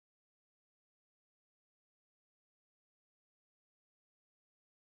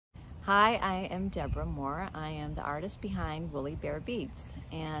Hi, I am Deborah Moore. I am the artist behind Woolly Bear Beads,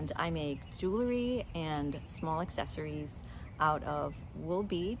 and I make jewelry and small accessories out of wool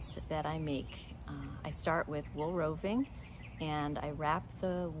beads that I make. I start with wool roving, and I wrap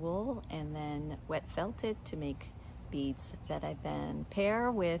the wool and then wet felt it to make beads that I then pair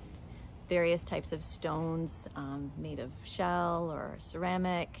with various types of stones made of shell or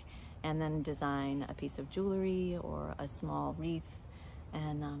ceramic, and then design a piece of jewelry or a small wreath,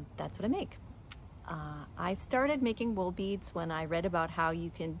 and that's what I make. I started making wool beads when I read about how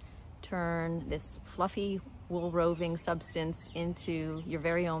you can turn this fluffy wool roving substance into your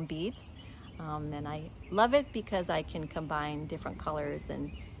very own beads. And I love it because I can combine different colors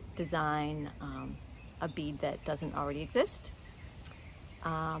and design a bead that doesn't already exist.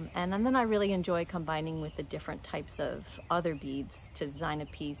 And then I really enjoy combining with the different types of other beads to design a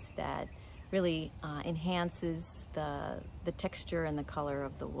piece that really enhances the texture and the color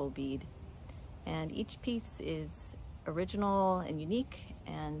of the wool bead. And each piece is original and unique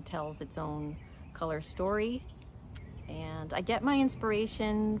and tells its own color story. And I get my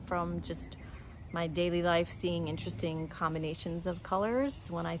inspiration from just my daily life, seeing interesting combinations of colors.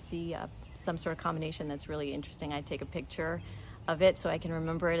 When I see some sort of combination that's really interesting, I take a picture of it so I can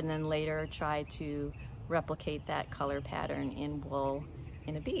remember it, and then later try to replicate that color pattern in wool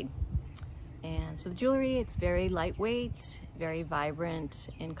in a bead. And so the jewelry, it's very lightweight, very vibrant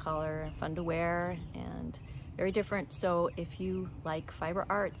in color, fun to wear, and very different. So if you like fiber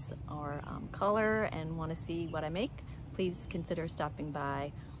arts or color and want to see what I make, please consider stopping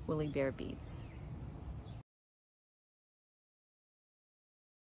by Woolly Bear Beads.